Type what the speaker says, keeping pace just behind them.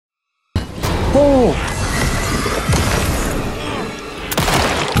Oh!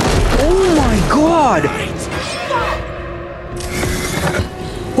 Oh my god!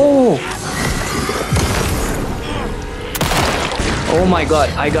 Oh! Oh my god,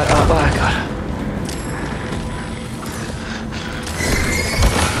 I got oh my god.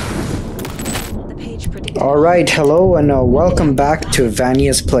 Alright, hello and welcome back to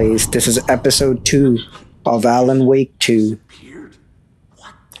Vanya's Place. This is episode 2 of Alan Wake 2.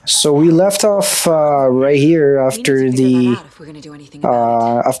 So we left off right here after the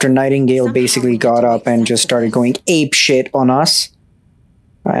after Nightingale basically got up and just started going ape shit on us.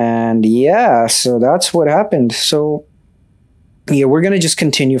 And yeah, so that's what happened. So yeah, we're gonna just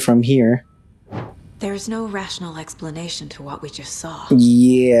continue from here. There's no rational explanation to what we just saw.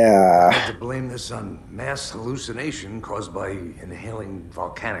 Yeah. I had to blame this on mass hallucination caused by inhaling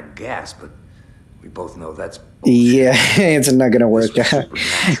volcanic gas, but we both know that's bullshit. Yeah, it's not gonna work.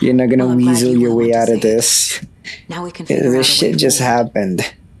 You're not gonna weasel your way out of this. Now we can figure out this shit just happened.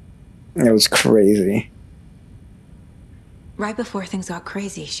 It was crazy. Right before things got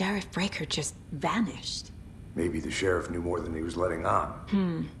crazy, Sheriff Breaker just vanished. Maybe the sheriff knew more than he was letting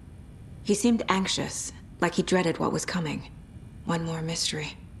on. He seemed anxious, like he dreaded what was coming. One more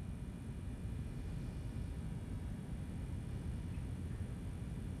mystery.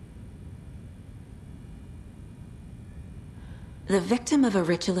 The victim of a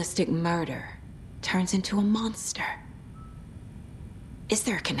ritualistic murder turns into a monster. Is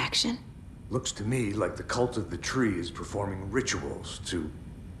there a connection? Looks to me like the cult of the tree is performing rituals to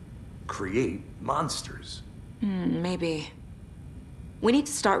create monsters. Maybe. We need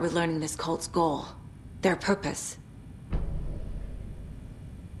to start with learning this cult's goal, their purpose.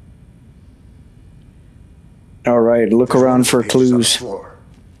 All right, look around for Pages on the clues. floor.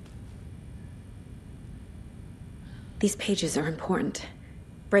 These pages are important.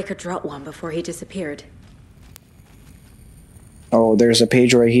 Breaker dropped one before he disappeared. Oh, there's a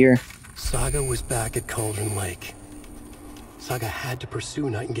page right here. Saga was back at Cauldron Lake. Saga had to pursue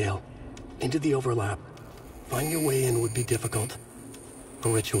Nightingale into the overlap. Finding a way in would be difficult. A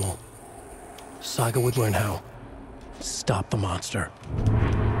ritual. Saga would learn how. Stop the monster.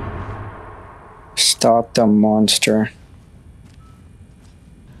 Stop the monster.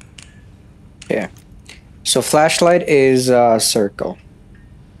 Yeah. So flashlight is circle.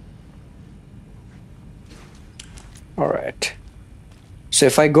 All right. So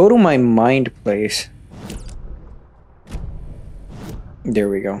if I go to my mind place, there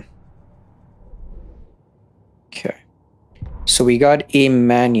we go. Okay. So we got a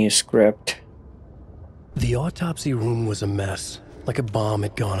manuscript. The autopsy room was a mess, like a bomb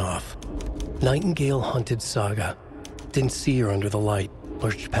had gone off. Nightingale hunted Saga. Didn't see her under the light,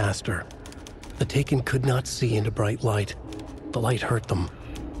 lurched past her. The Taken could not see into bright light. The light hurt them,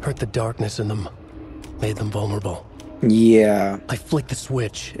 hurt the darkness in them, made them vulnerable. Yeah. I flick the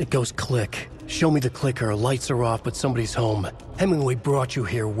switch, it goes click. Show me the clicker, lights are off, but somebody's home. Hemingway brought you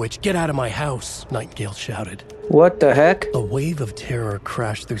here, witch. Get out of my house, Nightingale shouted. What the heck? A wave of terror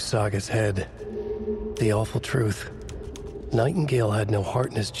crashed through Saga's head. The awful truth. Nightingale had no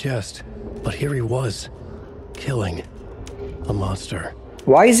heart in his chest, but here he was, killing a monster.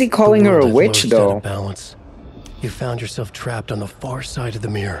 Why is he calling her a witch, though? Out of balance. You found yourself trapped on the far side of the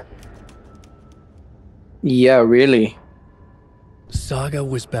mirror. Yeah, really. Saga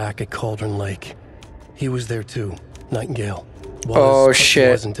was back at Cauldron Lake. He was there too, Nightingale. Oh,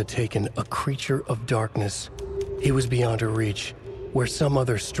 shit. Wasn't a Taken, a creature of darkness. He was beyond her reach, where some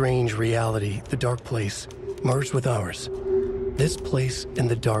other strange reality, the dark place, merged with ours. This place and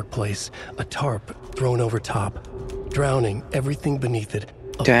the dark place, a tarp thrown over top, drowning everything beneath it.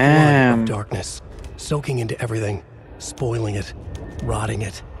 A flood of darkness, soaking into everything, spoiling it, rotting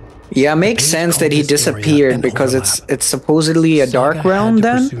it. Yeah, makes sense that he disappeared because it's supposedly a dark realm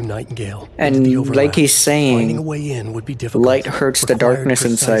then. And like he's saying, light hurts the darkness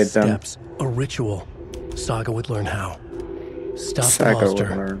inside them. A ritual. Saga would learn how. Stop the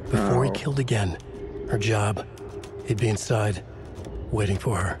monster before he killed again. Her job. He'd be inside, waiting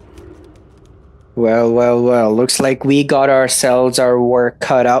for her. Well, well, well. Looks like we got ourselves our work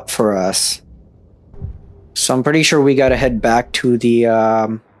cut out for us. So I'm pretty sure we gotta head back to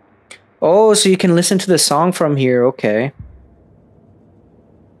the Oh, so you can listen to the song from here. Okay.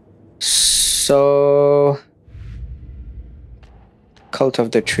 So Cult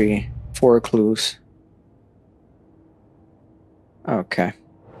of the Tree. 4 clues. Okay.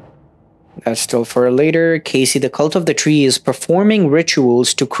 That's still for later. Casey, the Cult of the Tree is performing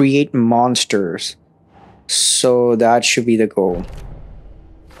rituals to create monsters. So that should be the goal.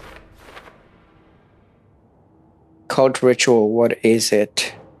 Cult ritual, what is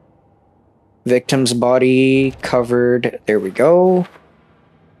it? Victim's body covered. There we go.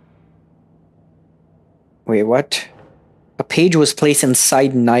 Wait, what? A page was placed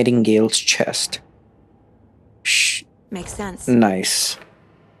inside Nightingale's chest. Shh. Makes sense. Nice.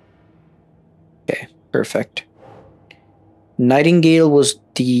 Okay, perfect. Nightingale was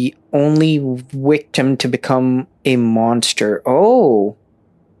the only victim to become a monster. Oh.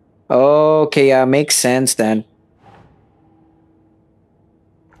 Okay, yeah, makes sense then.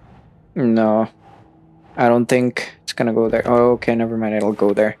 No. I don't think it's gonna go there. Oh, okay, never mind, it'll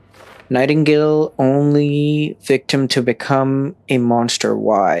go there. Nightingale only victim to become a monster.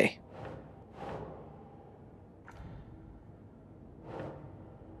 Why?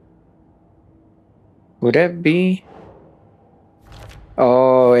 Would it be?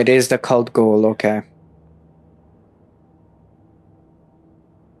 Oh, it is the cult goal, okay.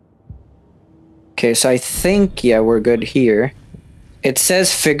 Okay, so I think, yeah, we're good here. It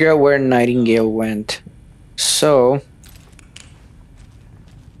says figure out where Nightingale went. So...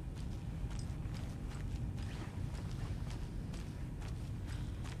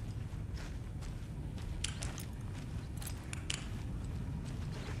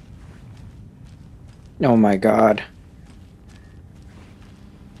 oh my god.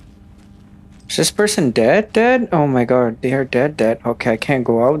 Is this person dead? Dead? Oh my god, they are dead. Okay, I can't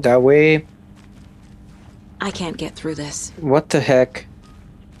go out that way. I can't get through this. What the heck?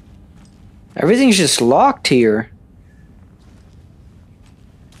 Everything's just locked here.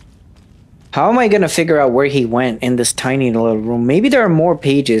 How am I gonna figure out where he went in this tiny little room? Maybe there are more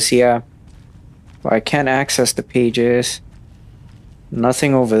pages, yeah. But I can't access the pages.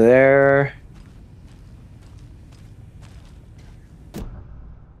 Nothing over there.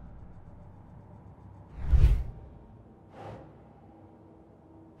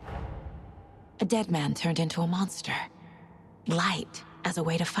 A dead man turned into a monster. Light as a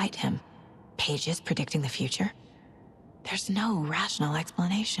way to fight him. Pages predicting the future. There's no rational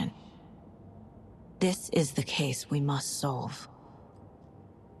explanation. This is the case we must solve.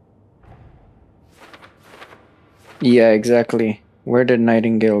 Yeah, exactly. Where did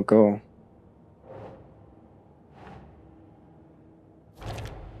Nightingale go?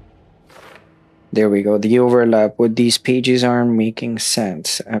 There we go. The overlap with these pages aren't making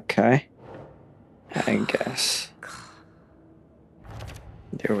sense. Okay. I guess.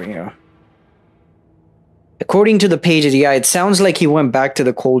 There we go. According to the pages, yeah, it sounds like he went back to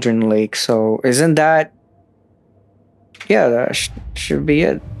the Cauldron Lake. So isn't that... yeah, that should be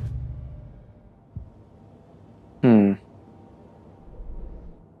it.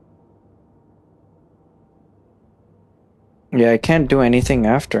 Yeah, I can't do anything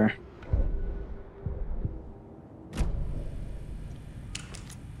after.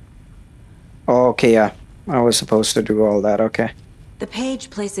 Oh, okay, yeah. I was supposed to do all that, okay. The page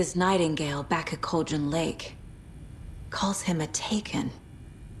places Nightingale back at Cauldron Lake. Calls him a Taken.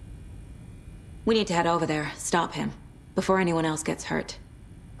 We need to head over there, stop him, before anyone else gets hurt.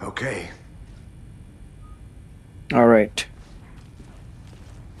 Okay. Alright.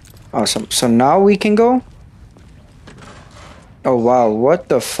 Awesome. So now we can go? Oh wow, what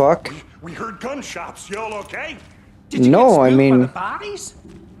the fuck? We heard gunshots. Y'all okay? No, I mean... bodies?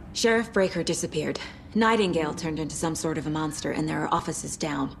 Sheriff Breaker disappeared. Nightingale turned into some sort of a monster, and there are offices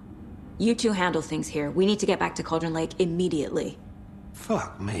down. You two handle things here. We need to get back to Cauldron Lake immediately.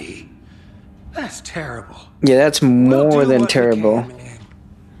 Fuck me. That's terrible. yeah, that's We'll more do than what we terrible. can, man.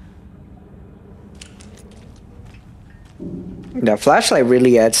 The flashlight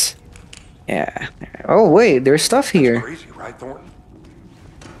really adds... yeah. Oh wait, there's stuff here. Crazy, right, Thornton?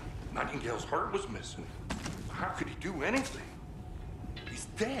 Nightingale's heart was missing. How could he do anything? He's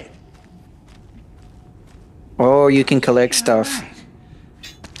dead. Oh, you can collect stuff.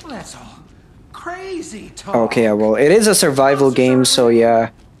 Right. Well, that's all crazy talk. Okay, yeah, well, it is a survival game, so yeah.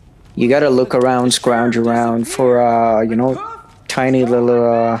 You gotta look around, scrounge around for, you know, tiny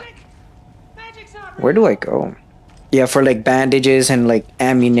little, where do I go? Yeah, for like bandages and like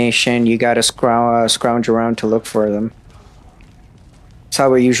ammunition, you gotta scrounge around to look for them. That's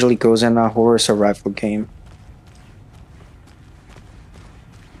how it usually goes in a horror survival game.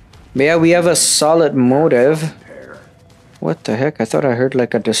 But yeah, we have a solid motive. What the heck? I thought I heard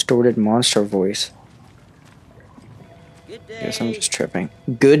like a distorted monster voice. Guess I'm just tripping.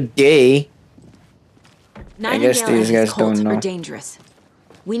 Good day. I guess these guys don't know. Are dangerous.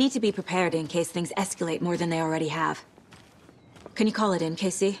 We need to be prepared in case things escalate more than they already have. Can you call it in,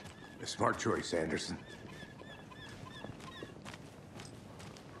 KC? A smart choice, Anderson.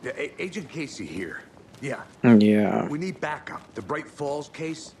 Yeah, Agent Casey here. Yeah. Yeah. We need backup. The Bright Falls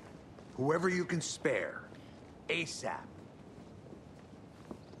case. Whoever you can spare. ASAP.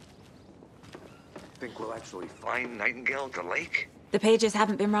 Think we'll actually find Nightingale at the lake? The pages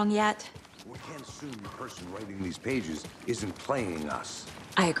haven't been wrong yet. We can't assume the person writing these pages isn't playing us.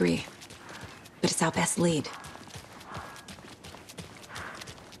 I agree. But it's our best lead.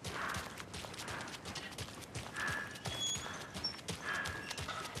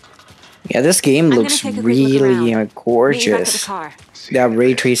 Yeah, this game I'm gonna looks take a quick look really around. gorgeous. Meet you back at the car. That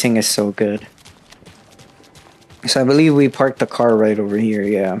ray tracing is so good. So I believe we parked the car right over here,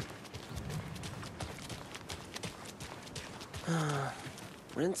 yeah.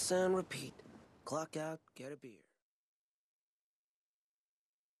 Rinse and repeat. Clock out, get a beer.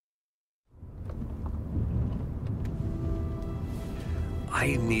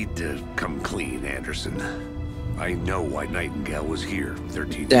 I need to come clean, Anderson. I know why Nightingale was here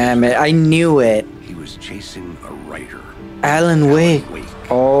 13 Damn years it, ago. I knew it. He was chasing a writer. Alan Wake.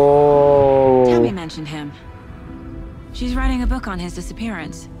 Oh. Tammy mentioned him. She's writing a book on his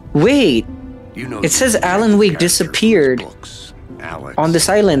disappearance. Wait, You know, it says the Alan Wake character from his disappeared books, Alex. on this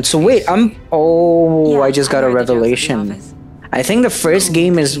island. So wait, oh, Yeah, I just got a heard the jokes at the revelation. office. I think the first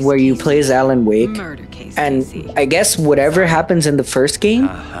game is where you play as Alan Wake. Murder case, And Casey. I guess whatever happens in the first game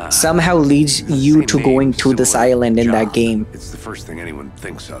somehow leads you Same to name, going to this similar island in that job. game. It's the first thing anyone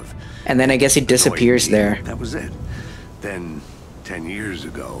thinks of. And then I guess it disappears Annoyed me. there. That was it. Then, 10 years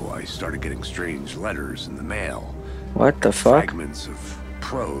ago, I started getting strange letters in the mail. What the fuck? Fragments of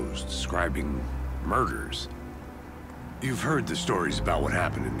prose describing murders. You've heard the stories about what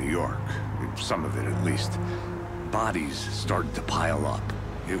happened in New York. Some of it, at least. Bodies started to pile up.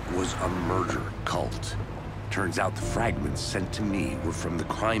 It was a murder cult. Turns out the fragments sent to me were from the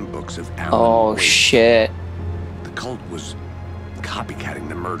crime books of Alan Oh Wake. shit. The cult was copycatting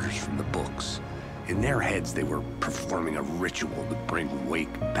the murders from the books. In their heads, they were performing a ritual to bring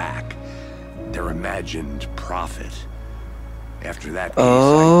Wake back. Their imagined prophet. After that case,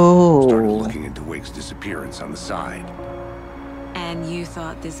 I started looking into Wake's disappearance on the side. And you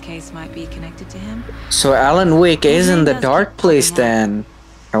thought this case might be connected to him? So Alan Wake is in the does dark keep place popping up. then.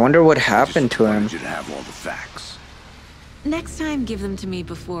 I wonder what happened Just to him. wanted you to have all the facts. Next time, give them to me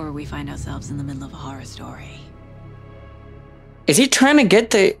before we find ourselves in the middle of a horror story. Is he trying to get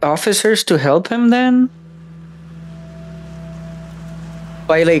the officers to help him then?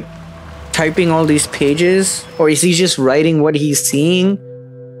 By like typing all these pages? Or is he just writing what he's seeing?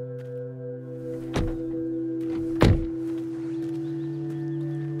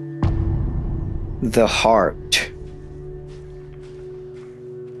 The heart.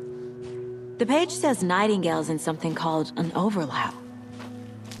 The page says Nightingale's in something called an overlap.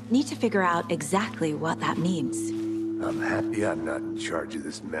 Need to figure out exactly what that means. I'm happy I'm not in charge of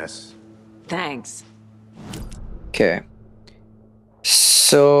this mess. Thanks. Okay.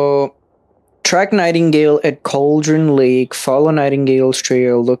 So, track Nightingale at Cauldron Lake, follow Nightingale's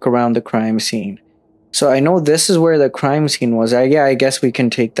trail, look around the crime scene. So I know this is where the crime scene was. Yeah, I guess we can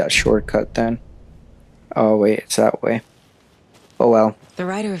take that shortcut then. Oh wait, it's that way. Oh well. The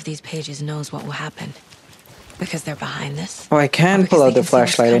writer of these pages knows what will happen. Because they're behind this. Oh, I can Or pull because out they the can see what's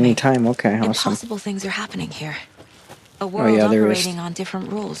flashlight coming. anytime. Okay, awesome. Impossible things are happening here. A world yeah, there is. operating on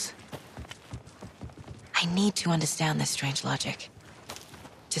different rules. I need to understand this strange logic.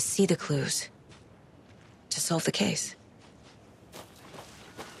 To see the clues. To solve the case.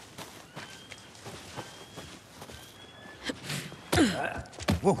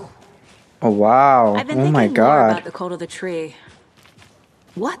 Oh wow. I've been Oh thinking my more god. about the cult of the tree.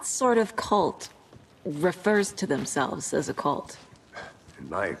 What sort of cult refers to themselves as a cult? In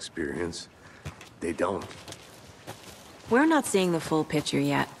my experience, they don't. We're not seeing the full picture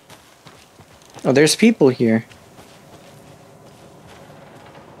yet. Oh, there's people here.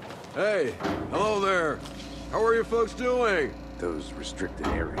 Hey, hello there. How are you folks doing? Those restricted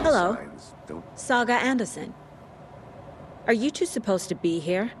area Hello. signs don't. Saga Anderson. Are you two supposed to be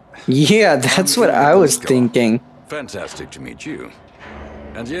here? Yeah, that's what I was thinking. Fantastic to meet you.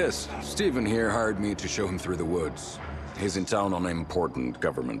 And yes, Stephen here hired me to show him through the woods. He's in town on important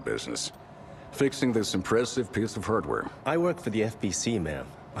government business. Fixing this impressive piece of hardware. I work for the FBC, ma'am.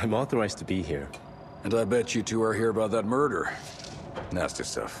 I'm authorized to be here. And I bet you two are here about that murder. Nasty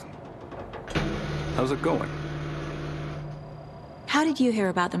stuff. How's it going? How did you hear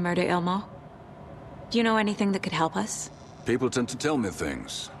about the murder, Ilmo? Do you know anything that could help us? People tend to tell me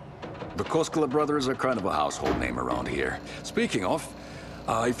things. The Koskela brothers are kind of a household name around here. Speaking of,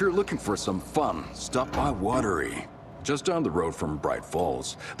 if you're looking for some fun, stop by Watery. Just down the road from Bright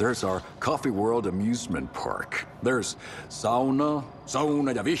Falls, there's our Coffee World amusement park. There's sauna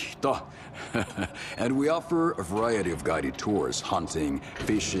ja vihta. And we offer a variety of guided tours, hunting,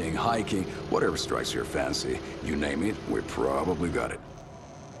 fishing, hiking, whatever strikes your fancy. You name it, we probably got it.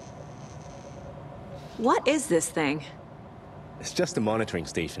 What is this thing? It's just a monitoring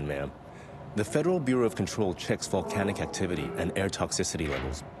station, ma'am. The Federal Bureau of Control checks volcanic activity and air toxicity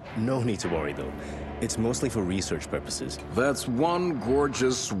levels. No need to worry, though. It's mostly for research purposes. That's one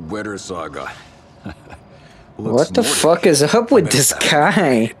gorgeous sweater, Saga. What the fuck is up with this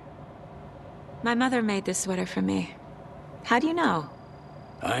guy? My mother made this sweater for me. How do you know?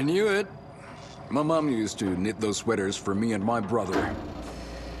 I knew it. My mom used to knit those sweaters for me and my brother.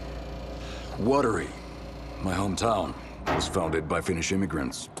 Watery, my hometown, was founded by Finnish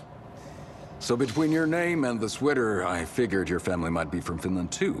immigrants. So between your name and the sweater, I figured your family might be from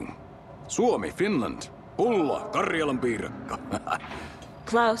Finland too. Suomi, Finland. Pulla, Karjalan piirakka.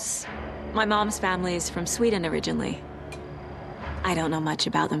 Close. My mom's family is from Sweden originally. I don't know much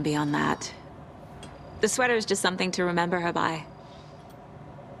about them beyond that. The sweater is just something to remember her by.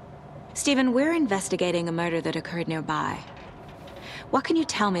 Stephen, we're investigating a murder that occurred nearby. What can you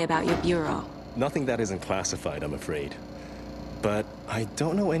tell me about your bureau? Nothing that isn't classified, I'm afraid. But I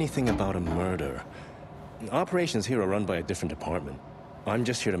don't know anything about a murder. Operations here are run by a different department. I'm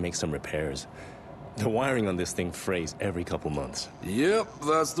just here to make some repairs. The wiring on this thing frays every couple months. Yep,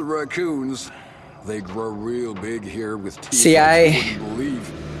 that's the raccoons. They grow real big here with teeth. See, I wouldn't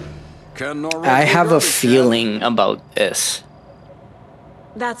believe. I have a feeling about this.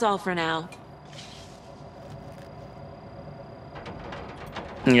 That's all for now.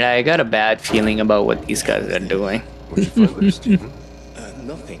 Yeah, I got a bad feeling about what these guys are doing. What'd you find there, Stephen?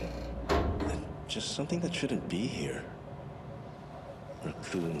 Nothing. Just something that shouldn't be here.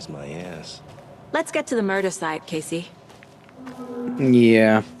 Raccoons, my ass. Let's get to the murder site, Casey.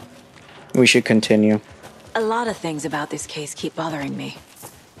 Yeah. We should continue. A lot of things about this case keep bothering me.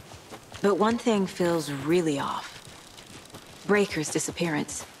 But one thing feels really off. Breaker's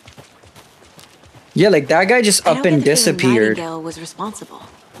disappearance. Yeah, like that guy just I up don't get and the feeling disappeared. Nightingale was responsible.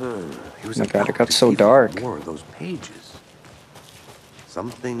 He was Oh my God, it about got to so give dark. More of those pages.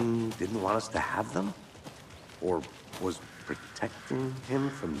 Something didn't want us to have them? Or was protecting him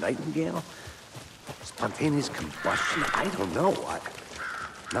from Nightingale? Spontaneous combustion? I don't know.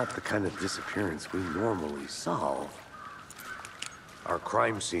 Not the kind of disappearance we normally solve. Our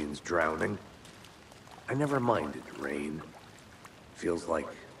crime scene's drowning. I never minded rain. Feels like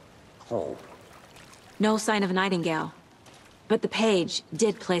home. No sign of Nightingale. But the page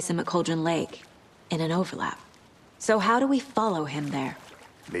did place him at Cauldron Lake, in an overlap. So how do we follow him there?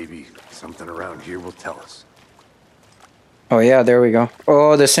 Maybe something around here will tell us. Oh yeah, there we go.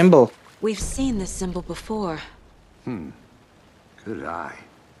 Oh, the symbol. We've seen this symbol before. Good eye.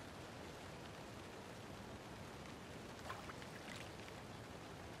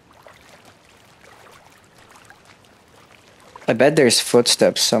 I bet there's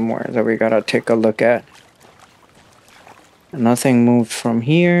footsteps somewhere that we gotta take a look at. Nothing moved from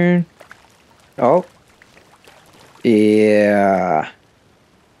here. Oh. Yeah.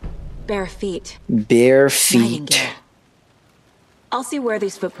 Bare feet. Bare feet. Nightingale. I'll see where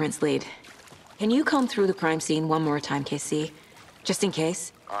these footprints lead. Can you comb through the crime scene one more time, KC? Just in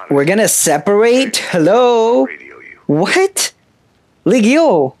case? We're gonna separate? Hello? What? Like,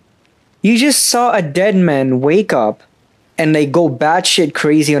 yo, you just saw a dead man wake up and they go batshit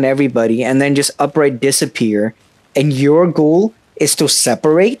crazy on everybody and then just upright disappear, and your goal is to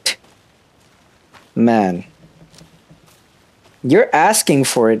separate? Man. You're asking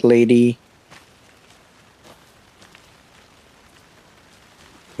for it, lady.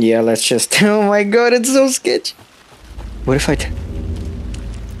 Yeah, let's just... Oh my God, it's so sketchy. What if I...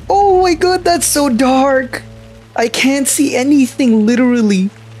 Oh my God, that's so dark. I can't see anything, literally.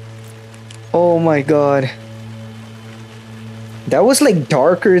 Oh my God. That was like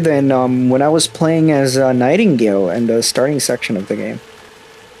darker than when I was playing as Nightingale in the starting section of the game.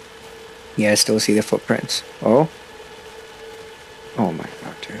 Yeah, I still see the footprints. Oh. Oh my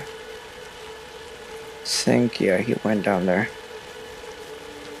God, dude. Think, yeah, he went down there.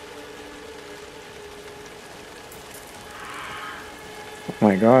 Oh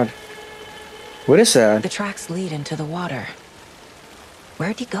my God. What is that? The tracks lead into the water.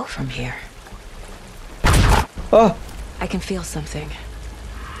 Where'd he go from here? Oh! I can feel something.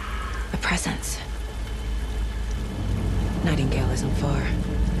 A presence. Nightingale isn't far.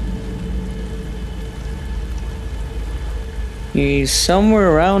 He's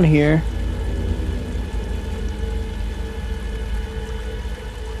somewhere around here.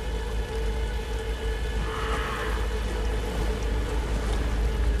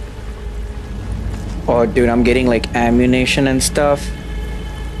 Oh, dude, I'm getting like ammunition and stuff.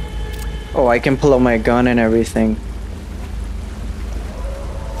 Oh, I can pull out my gun and everything.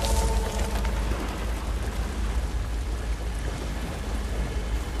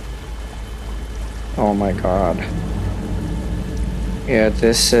 Oh my god. Yeah,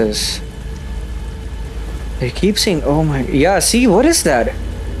 this is... They keep saying, oh my... Yeah, see, what is that?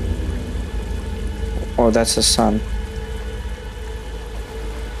 Oh, that's the sun.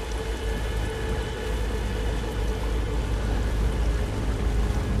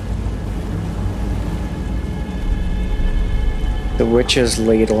 The witch's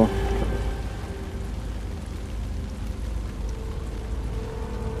ladle.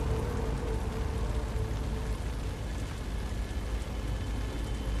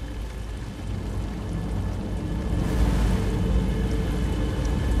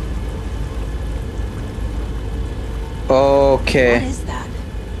 Okay. What is that?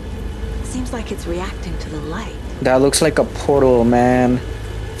 Seems like it's reacting to the light. That looks like a portal, man.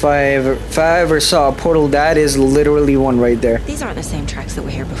 If I ever saw a portal, that is literally one right there. These aren't the same tracks that were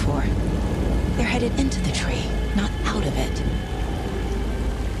here before. They're headed into the tree, not out of it.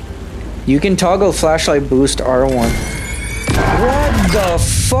 You can toggle flashlight boost R1. What the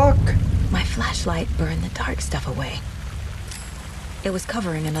fuck? My flashlight burned the dark stuff away. It was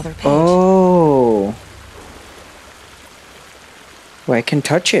covering another page. Oh. Well, I can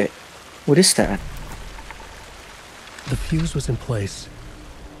touch it. What is that? The fuse was in place.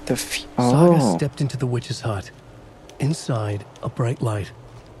 Saga Saga stepped into the witch's hut. Inside, a bright light.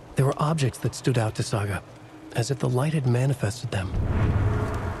 There were objects that stood out to Saga, as if the light had manifested them.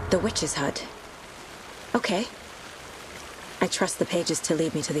 The witch's hut. Okay. I trust the pages to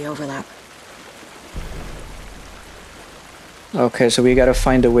lead me to the overlap. Okay, so we gotta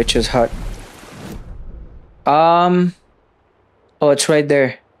find the witch's hut. Oh, it's right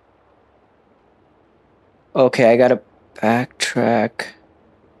there. Okay, I gotta backtrack.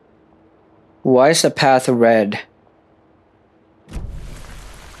 Why is the path red?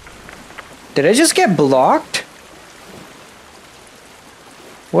 Did I just get blocked?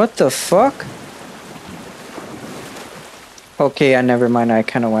 What the fuck? Okay, yeah, never mind. I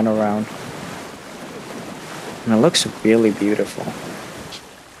kind of went around. And it looks really beautiful.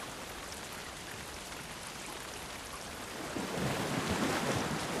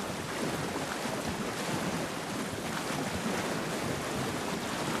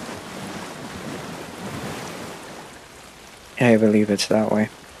 I believe it's that way.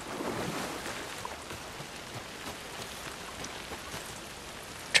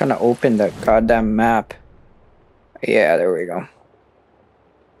 Trying to open the goddamn map. Yeah, there we go.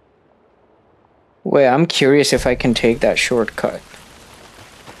 Wait, I'm curious if I can take that shortcut.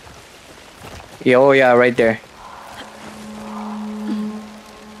 Yeah, oh yeah, right there.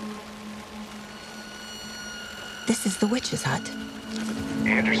 This is the witch's hut.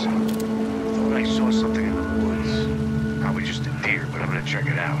 Anderson, thought I saw something in the woods. Probably just a deer, but I'm gonna check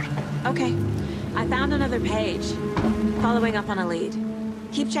it out. Okay. I found another page. Following up on a lead.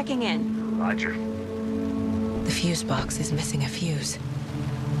 Keep checking in. Roger. The fuse box is missing a fuse.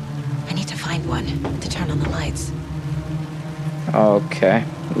 I need to find one to turn on the lights. Okay.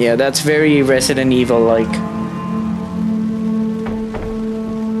 Yeah, that's very Resident Evil-like.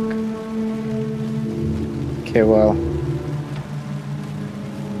 Okay, well.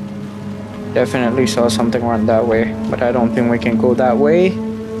 Definitely saw something run that way, but I don't think we can go that way.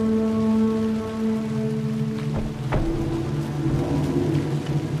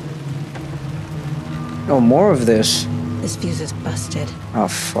 Oh, more of this. This fuse is busted. Oh,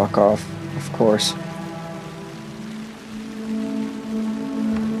 fuck off. Of course.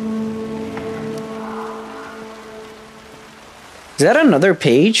 Is that another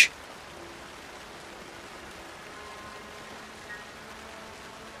page?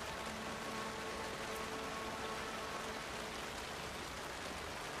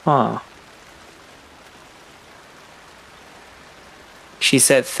 Huh. She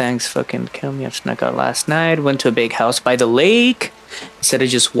said, thanks, fucking kill me. I snuck out last night. Went to a big house by the lake. Instead of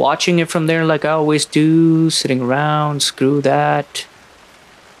just watching it from there like I always do. Sitting around. Screw that.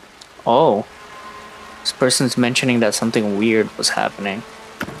 Oh. This person's mentioning that something weird was happening.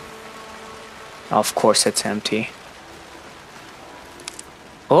 Of course it's empty.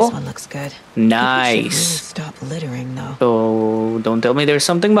 Oh. This one looks good. Nice. People should really stop littering, though. So, don't tell me there's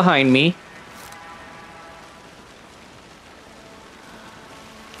something behind me.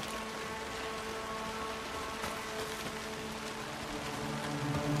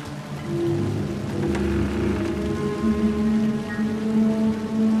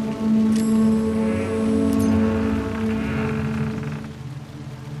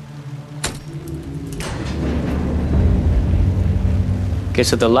 Okay,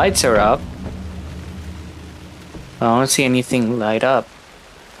 so the lights are up. I don't see anything light up.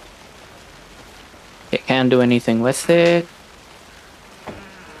 I can't do anything with it.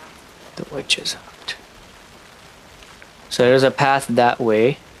 The witch's hut. So there's a path that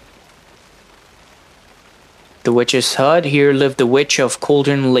way. The witch's hut. Here lived the witch of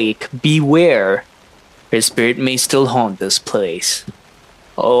Cauldron Lake. Beware. Her spirit may still haunt this place.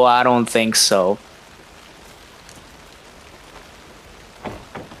 Oh, I don't think so.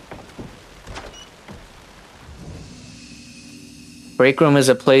 Break room is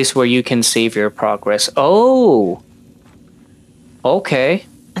a place where you can save your progress. Oh! Okay.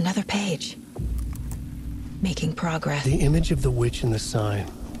 Another page. Making progress. The image of the witch in the sign.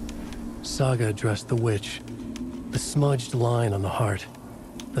 Saga addressed the witch. The smudged line on the heart.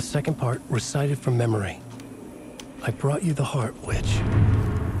 The second part recited from memory. I brought you the heart, witch.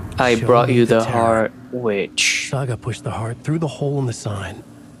 I Show brought me you the the terror. heart, witch. Saga pushed the heart through the hole in the sign.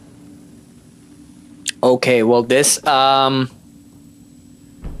 Okay, well this, it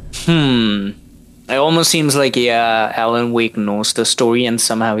almost seems like, yeah, Alan Wake knows the story and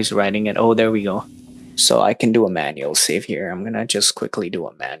somehow he's writing it. Oh, there we go. So I can do a manual save here. I'm gonna just quickly do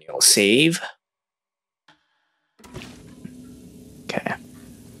a manual save. Okay.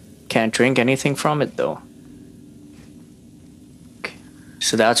 Can't drink anything from it though. Okay.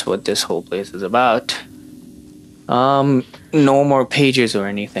 So that's what this whole place is about. No more pages or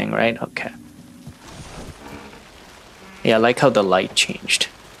anything, right? Okay. Yeah, I like how the light changed.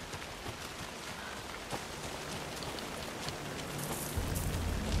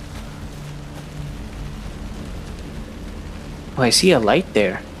 Oh, I see a light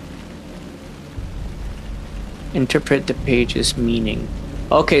there. Interpret the page's meaning.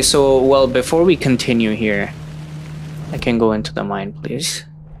 Okay, so, well, before we continue here, I can go into the mine, please.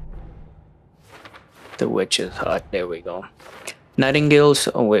 The witch's hut, there we go. Nightingales,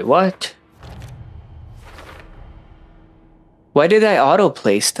 oh wait, what? Why did I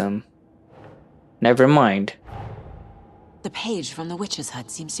auto-place them? Never mind. The page from the witch's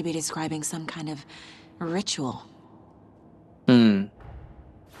hut seems to be describing some kind of ritual.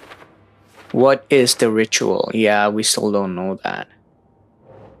 What is the ritual? Yeah, we still don't know that.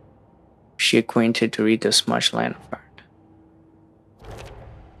 She acquainted to read the smudged line of heart.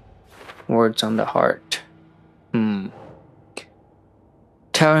 Words on the heart.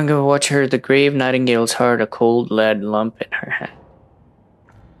 Towering over watch her, the grave nightingale's heart, a cold lead lump in her hand.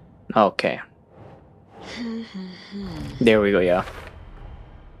 Okay. There we go, yeah.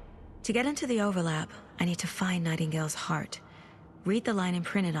 To get into the overlap, I need to find Nightingale's heart. Read the line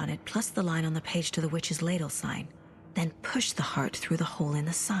imprinted on it, plus the line on the page to the witch's ladle sign. Then push the heart through the hole in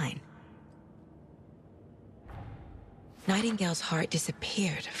the sign. Nightingale's heart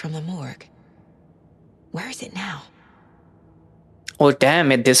disappeared from the morgue. Where is it now? Oh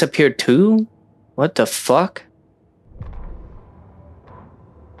damn, it disappeared too? What the fuck?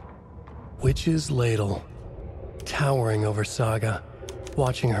 Witch's ladle. Towering over Saga.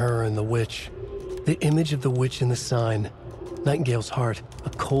 Watching her and the witch. The image of the witch in the sign. Nightingale's heart, a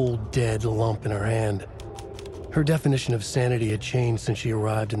cold, dead lump in her hand. Her definition of sanity had changed since she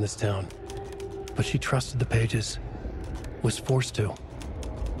arrived in this town. But she trusted the pages. Was forced to.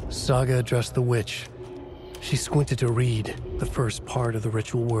 Saga addressed the witch. She squinted to read the first part of the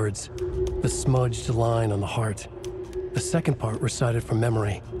ritual words. The smudged line on the heart. The second part recited from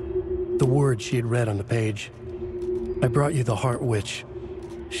memory. The words she had read on the page. I brought you the heart, witch.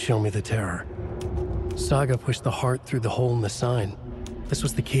 Show me the terror. Saga pushed the heart through the hole in the sign. This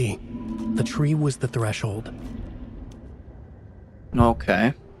was the key. The tree was the threshold.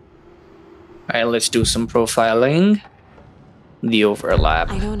 Okay. Alright, let's do some profiling. The overlap.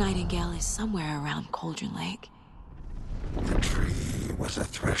 I know Nightingale is somewhere around Cauldron Lake. The tree was a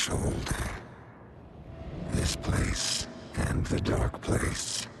threshold. This place and the dark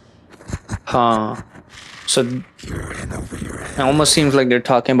place. Huh. So You're in over your head. it almost seems like they're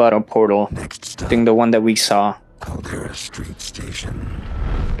talking about a portal. Next I stop, think the one that we saw. Caldera Street Station.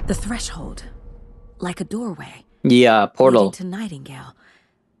 The threshold. Like a doorway. Yeah, portal. Leading to Nightingale.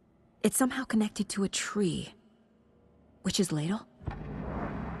 It's somehow connected to a tree. Witch's ladle?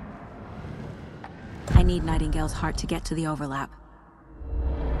 I need Nightingale's heart to get to the overlap.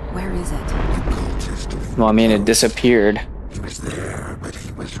 Where is it? The cultist of Well, I mean, it disappeared. He was there, but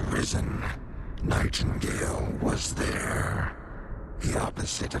he was risen. Nightingale was there. The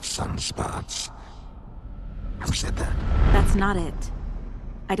opposite of sunspots. Who said that? That's not it.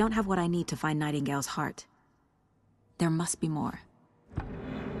 I don't have what I need to find Nightingale's heart. There must be more.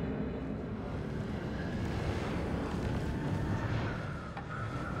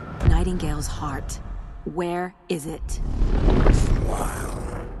 Nightingale's heart. Where is it?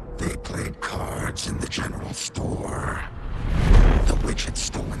 While they played cards in the general store, the witch had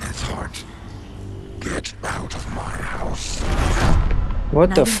stolen his heart. Get out of my house. What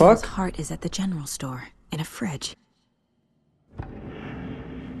the Nightingale's fuck? heart is at the general store, in a fridge.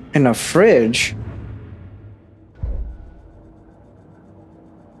 In a fridge?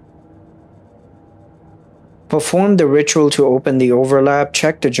 Perform the ritual to open the overlap.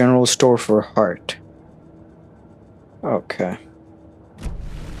 Check the general store for heart. Okay.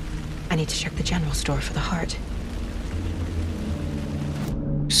 I need to check the general store for the heart.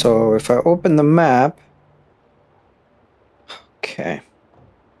 So if I open the map... Okay.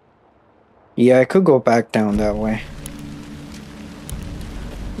 Yeah, I could go back down that way.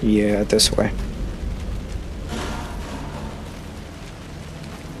 Yeah, this way.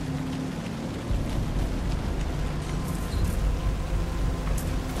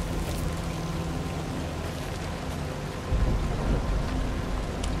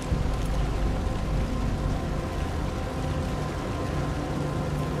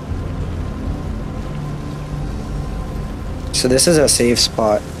 So this is a safe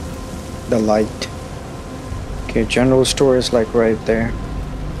spot. The light. Okay, general store is like right there.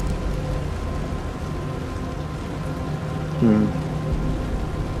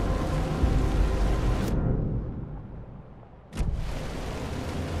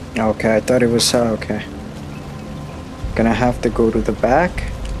 Okay, I thought it was okay. Gonna have to go to the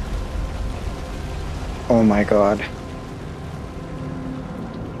back. Oh my god.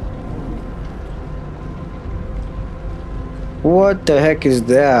 What the heck is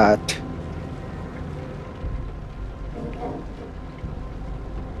that?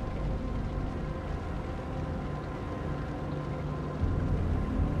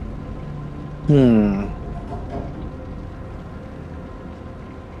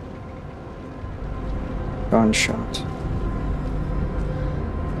 Gunshot.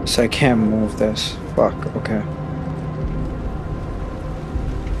 So I can't move this. Fuck, okay.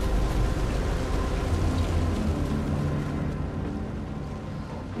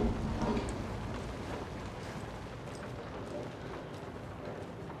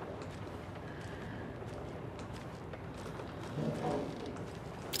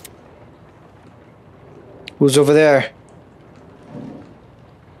 Who's over there?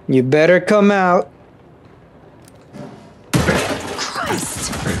 You better come out.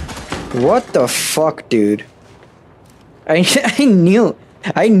 Christ! What the fuck, dude? I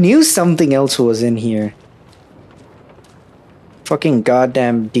knew something else was in here. Fucking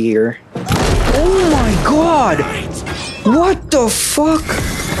goddamn deer. Oh my god! What the fuck?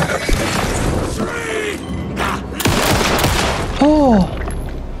 Oh!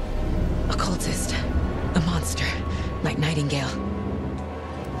 Occultist. A monster. Like Nightingale.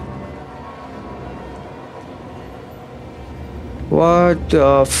 What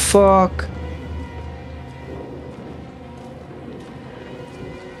the fuck?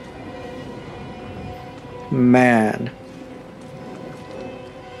 Man.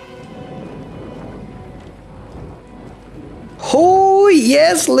 Oh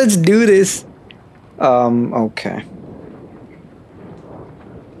yes, let's do this. Okay.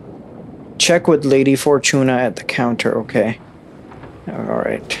 Check with Lady Fortuna at the counter, okay.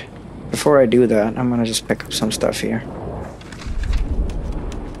 Alright. Before I do that, I'm gonna just pick up some stuff here.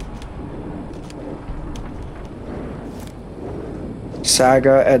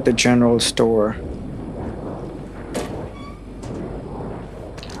 SAGA at the general store.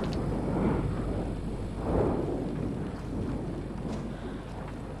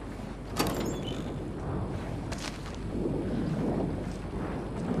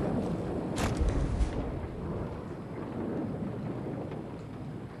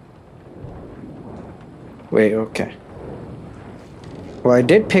 Wait, okay. Well, I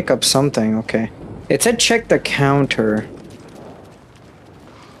did pick up something, okay. It said check the counter.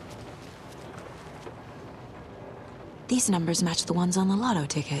 These numbers match the ones on the lotto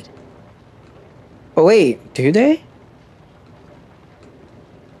ticket. Oh wait, do they?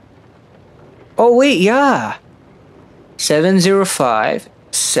 Oh wait, yeah. 705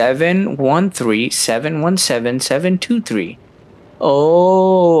 713 717 723.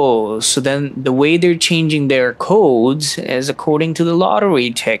 Oh, so then the way they're changing their codes is according to the lottery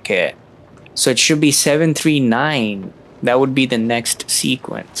ticket. So it should be 739. That would be the next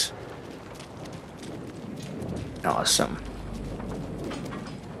sequence. Awesome.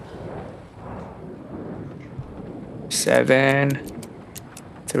 7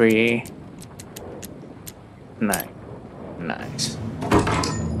 3 9. Nice.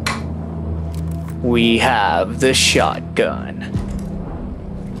 We have the shotgun.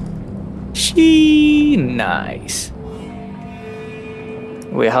 Nice.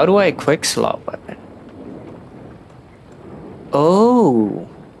 Wait, how do I quick slot weapon? Oh.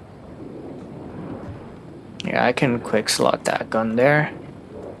 Yeah, I can quick slot that gun there.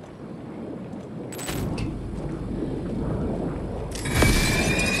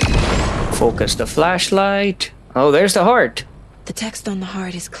 Focus the flashlight. Oh, there's the heart. The text on the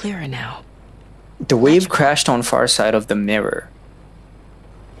heart is clearer now. The wave crashed on far side of the mirror.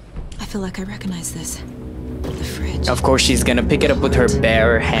 I feel like I recognize this. The fridge. Of course, she's gonna pick it up with her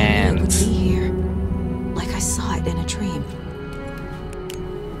bare It would hands. be here, like I saw it in a dream.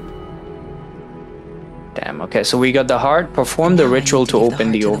 Damn, okay, so we got the heart. Perform the Now I ritual need to give the open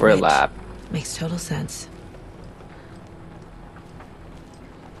heart the to witch. overlap. Makes total sense.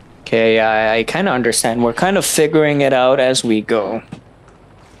 Okay, I kind of understand. We're kind of figuring it out as we go.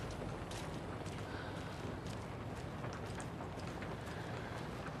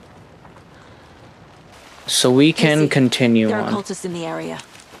 So we can Casey, continue there are on. cultists in the area.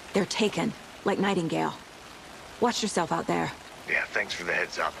 They're taken, like Nightingale. Watch yourself out there. Yeah, thanks for the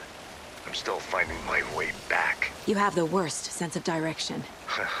heads up. I'm still finding my way back. You have the worst sense of direction.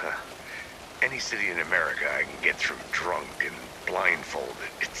 Any city in America I can get through drunk and blindfolded.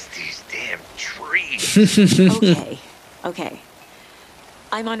 It's these damn trees. Okay.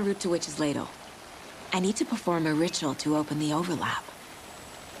 I'm en route to Witch's Ladle. I need to perform a ritual to open the overlap.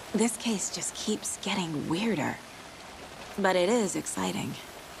 This case just keeps getting weirder. But it is exciting.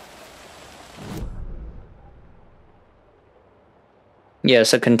 Yeah,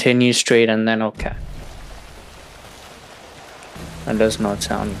 so continue straight and then okay. That does not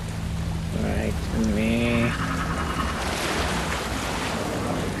sound right to me.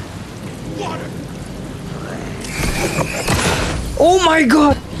 Oh my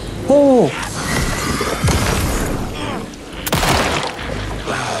god! Oh!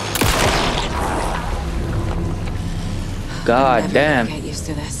 God Never damn. Get used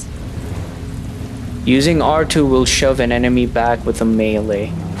to this. Using R2 will shove an enemy back with a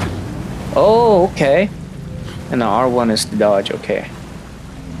melee. Oh, okay. And the R1 is to dodge, okay.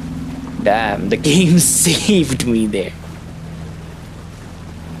 Damn, the game saved me there.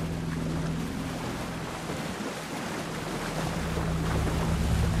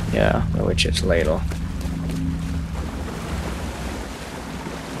 Yeah, the Witch's Ladle.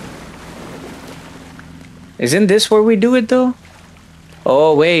 Isn't this where we do it though?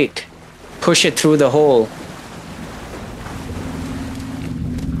 Oh, wait. Push it through the hole.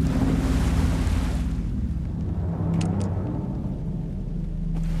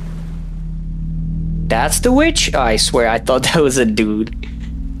 That's the witch? I swear, I thought that was a dude.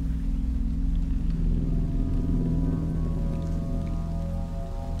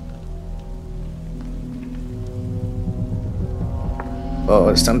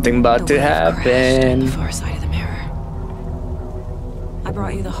 Oh, something about to happen. On the far side of the mirror. I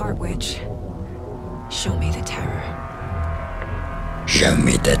brought you the heart, witch. Show me the terror. Show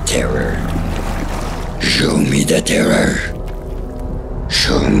me the terror. Show me the terror.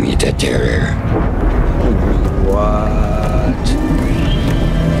 Show me the terror. What?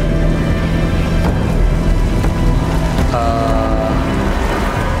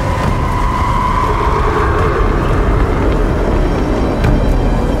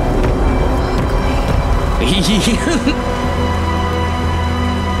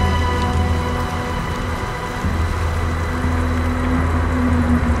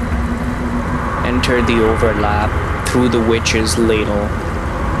 Enter the overlap through the witch's ladle.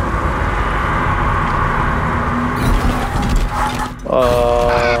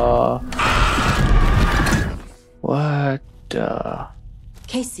 What the?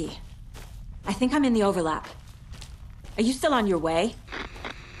 Casey, I think I'm in the overlap. Are you still on your way?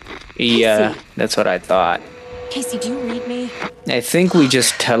 Yeah, Casey. that's what I thought. Casey, do you read me? I think we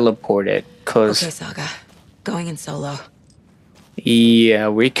just teleported, cause Okay, Saga. Going in solo. yeah,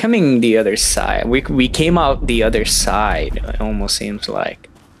 we're coming the other side. We came out the other side. It almost seems like.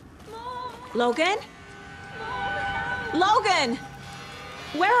 Logan? Logan!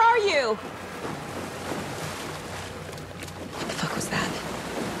 Where are you? What the fuck was that?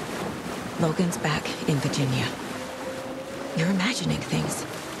 Logan's back in Virginia. You're imagining things.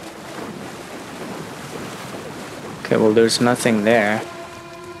 Okay, well, there's nothing there.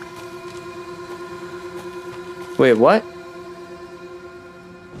 Wait, what?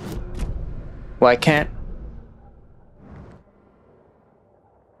 Why can't?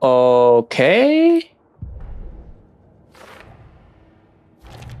 Okay.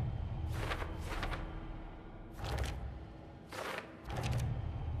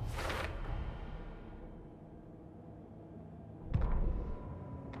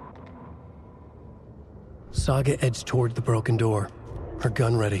 Saga edged toward the broken door, her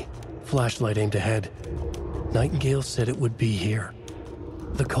gun ready, flashlight aimed ahead. Nightingale said it would be here.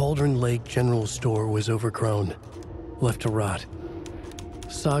 The Cauldron Lake General Store was overgrown, left to rot.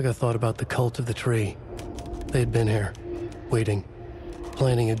 Saga thought about the cult of the tree. They had been here, waiting,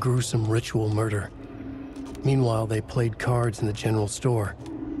 planning a gruesome ritual murder. Meanwhile, they played cards in the general store,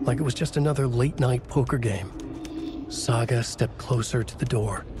 like it was just another late-night poker game. Saga stepped closer to the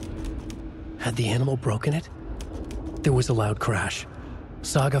door. Had the animal broken it? There was a loud crash.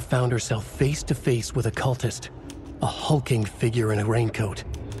 Saga found herself face to face with a cultist, a hulking figure in a raincoat.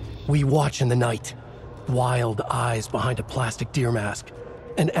 We watch in the night, wild eyes behind a plastic deer mask,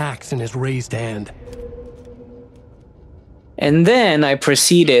 an axe in his raised hand. And then I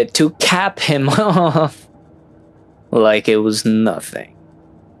proceeded to cap him off like it was nothing.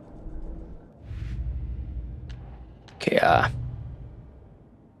 Okay,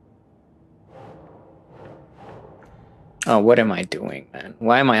 oh, what am I doing, man?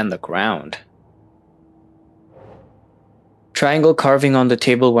 Why am I on the ground? Triangle carving on the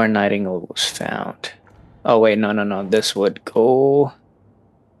table where Nightingale was found. Oh, wait, no. This would go...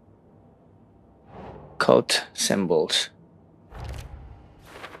 Cult symbols.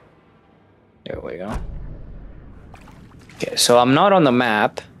 There we go. Okay, so I'm not on the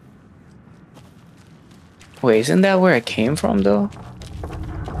map. Wait, isn't that where I came from, though?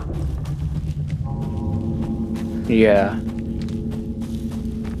 Yeah.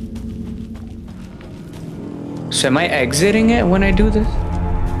 So am I exiting it when I do this?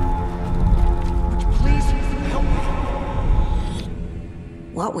 Please help me.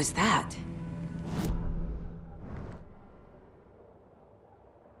 What was that?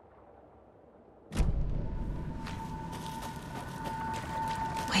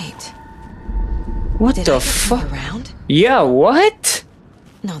 Wait. What Did the I just move fuck? around? Yeah, what?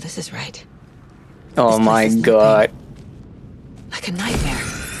 No, this is right. Oh This my place is god. Like a nightmare.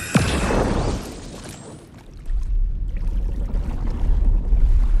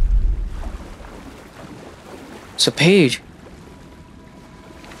 It's a page.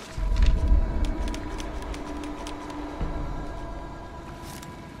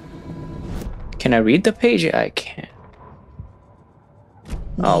 Can I read the page? I can't.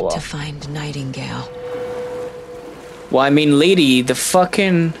 Oh, Need well. to find Nightingale. Well, I mean, lady, the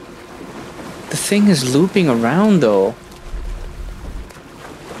fucking... The thing is looping around, though.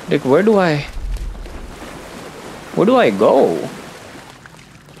 Like, where do I go?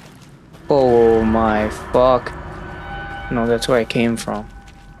 Oh my fuck. No, that's where I came from.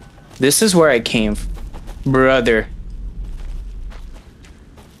 This is where I came from. Brother.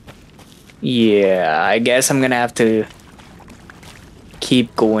 Yeah, I guess I'm gonna have to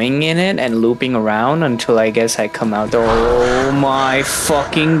keep going in it and looping around until I guess I come out there. Oh my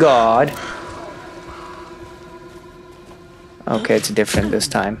fucking god. Okay, it's different this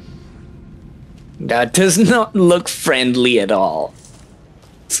time. That does not look friendly at all.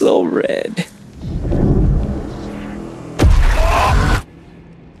 So red.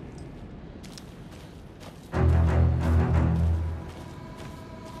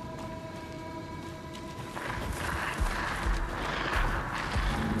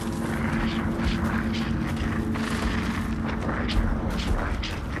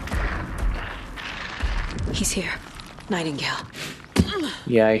 He's here. Nightingale.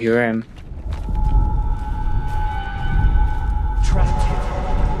 Yeah, I hear him. Trapped here.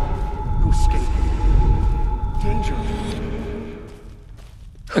 Who escaped? Danger.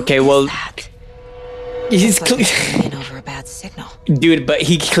 Okay, well, That. he's Looks like I came in over a bad signal. dude, but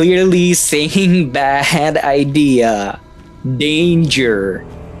he clearly saying bad idea, danger.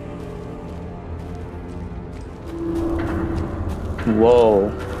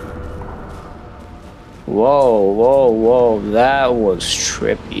 Whoa. Whoa, that was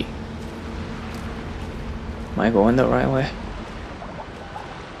trippy. Am I going the right way?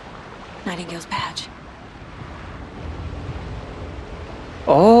 Nightingale's badge.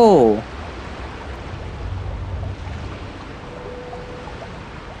 Oh.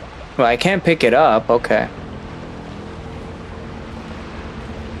 Well, I can't pick it up, okay.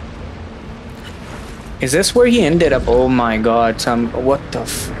 Is this where he ended up? Oh my god, what the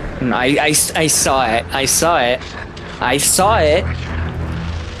f... I saw it. I saw it. I saw it.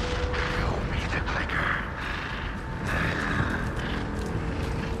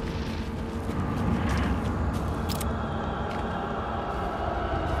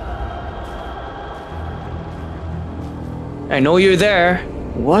 I know you're there.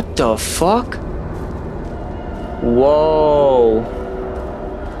 What the fuck? Whoa.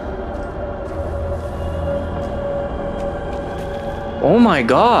 Oh my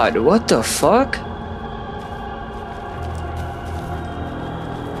god, what the fuck?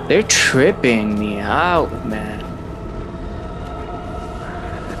 They're tripping me out, man.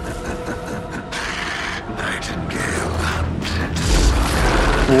 Nightingale.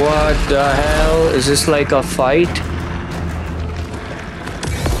 What the hell? Is this like a fight?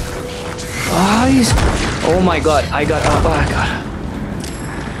 Ah, oh my god, I got, oh my god.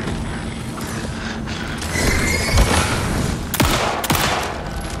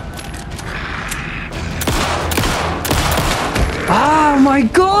 Oh my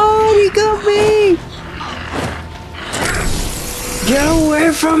god, he got me! Get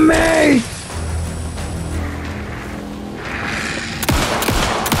away from me!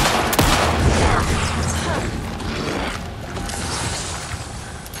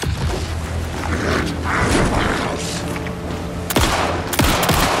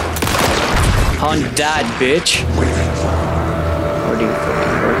 On that bitch.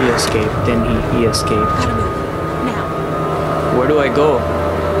 Where he escaped? Then he escaped. Gotta move. Now. Where do I go?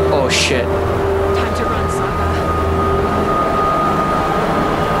 Oh shit. Time to run, Saga.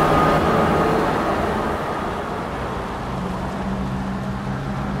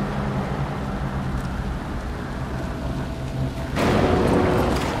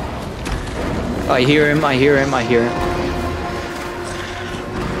 I hear him, I hear him, I hear him.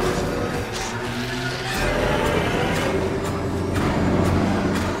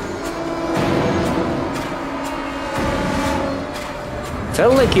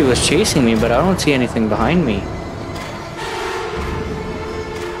 Felt like he was chasing me, but I don't see anything behind me.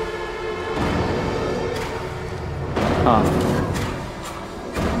 Huh.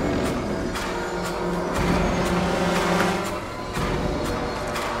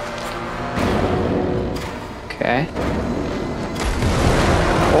 Okay.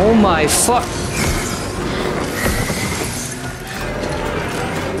 Oh my fuck!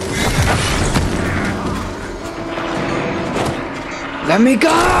 Let me go!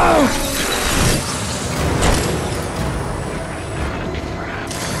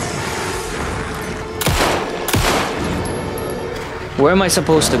 Where am I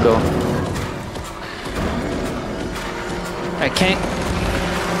supposed to go? I can't.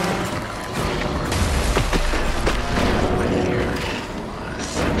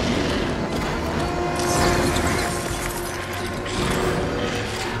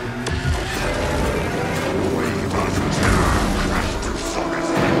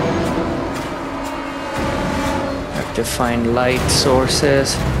 To find light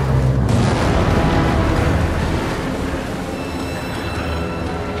sources.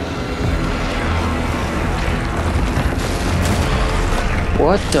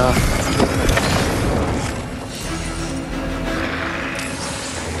 What the?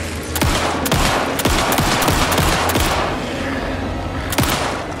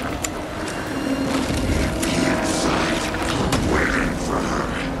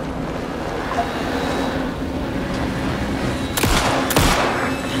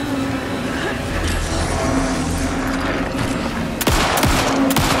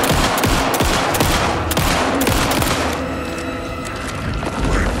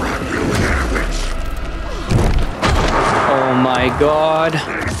 My god.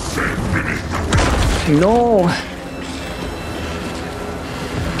 No.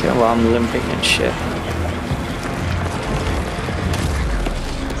 Okay, well, I'm limping and shit.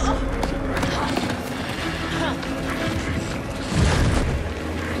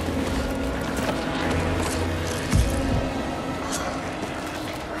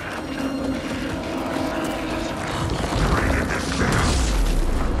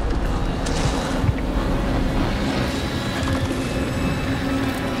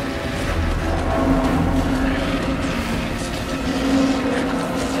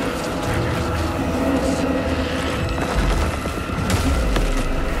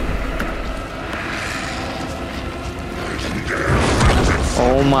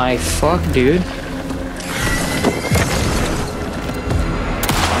 Oh my fuck, dude.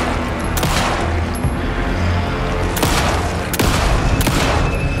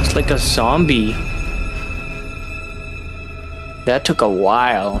 It's like a zombie. That took a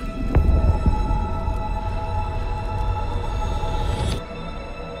while.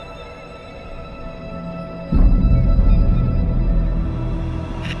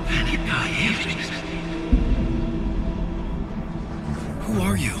 Who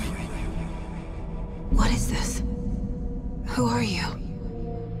are you? What is this? Who are you?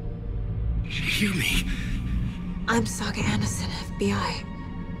 Hear me. I'm Saga Anderson, FBI.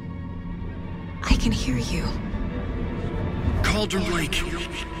 I can hear you. Cauldron Lake.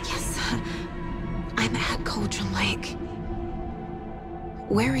 Yes, I'm at Cauldron Lake.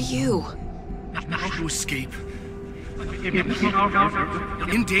 Where are you? How to escape.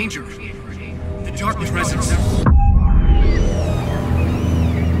 In danger. The dark presence.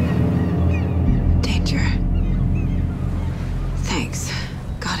 Danger. Thanks.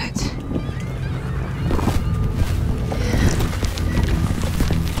 Got it.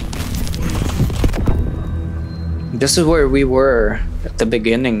 This is where we were at the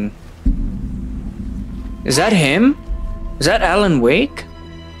beginning. Is that him? Is that Alan Wake?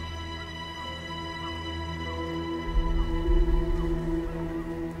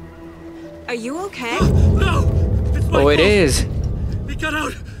 Are you okay? No! It's my Oh, it fault. is. He got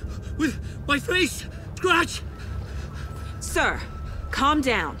out with my face scratch. Sir, calm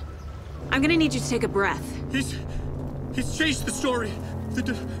down. I'm gonna need you to take a breath. He's changed the story. The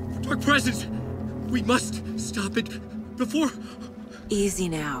dark presence. We must stop it before. Easy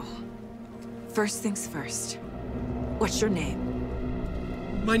now. First things first. What's your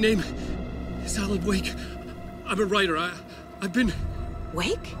name? My name is Alan Wake. I'm a writer. I've been...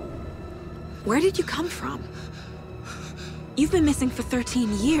 Wake? Where did you come from? You've been missing for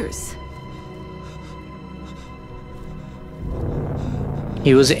 13 years.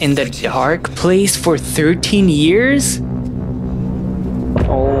 He was in the dark place for 13 years?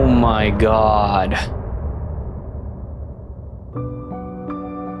 Oh my god.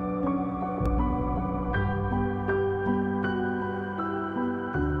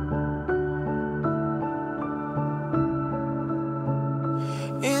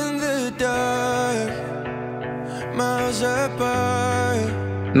 In the dark, miles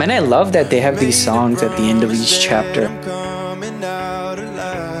apart. Man, I love that they have these songs at the end of each chapter. I'm coming out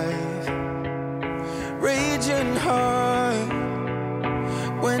alive. Raging heart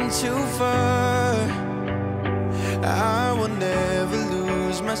went too far. I will never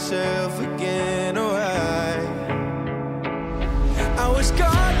lose myself again. Oh, I was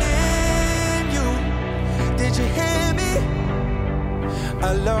calling you. Did you hear me?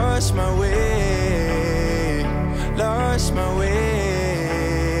 I lost my way. Lost my way.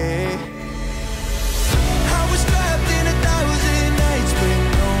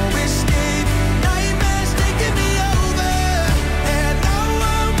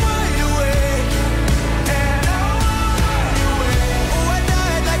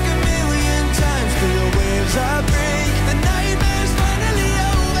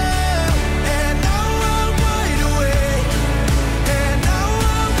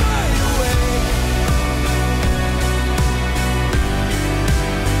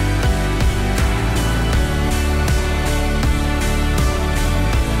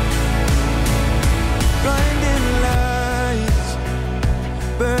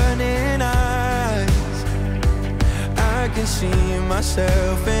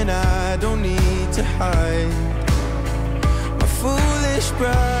 Myself and I don't need to hide. My foolish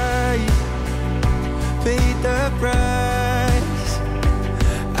pride paid the price.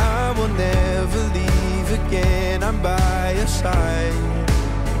 I will never leave again. I'm by your side.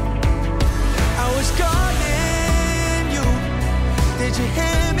 I was calling you. Did you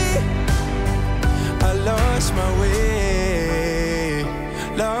hear me? I lost my way.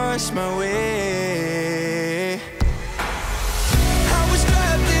 Lost my way.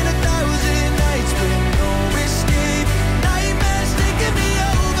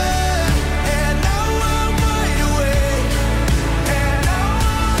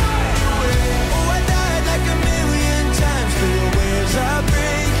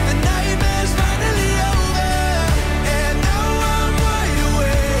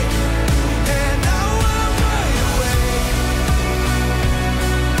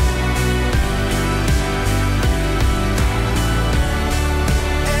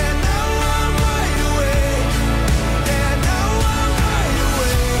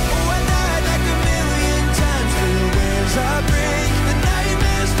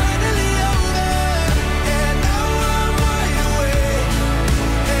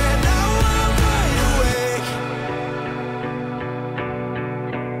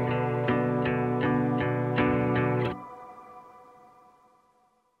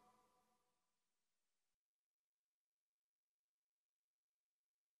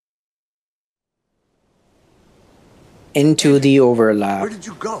 Into the overlap. Where did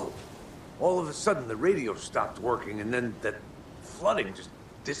you go? All of a sudden, the radio stopped working, and then that flooding just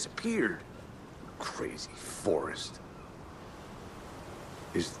disappeared. Crazy forest.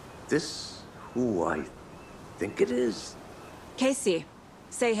 Is this who I think it is? Casey,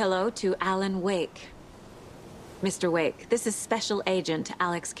 say hello to Alan Wake. Mr. Wake, this is Special Agent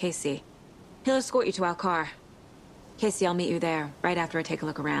Alex Casey. He'll escort you to our car. Casey, I'll meet you there, right after I take a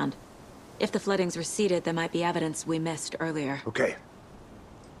look around. If the flooding's receded, there might be evidence we missed earlier. Okay.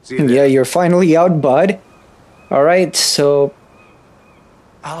 See you Yeah, there. you're finally out, bud. Alright, so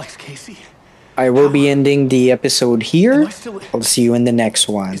Alex Casey? I will be ending the episode here. Am I still... I'll see you in the next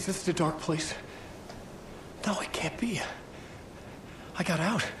one. Is this the dark place? No, it can't be. I got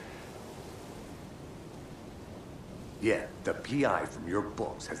out. Yeah, the PI from your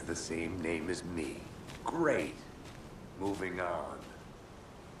books has the same name as me. Great. Moving on.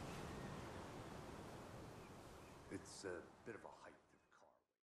 It's a bit of a hype.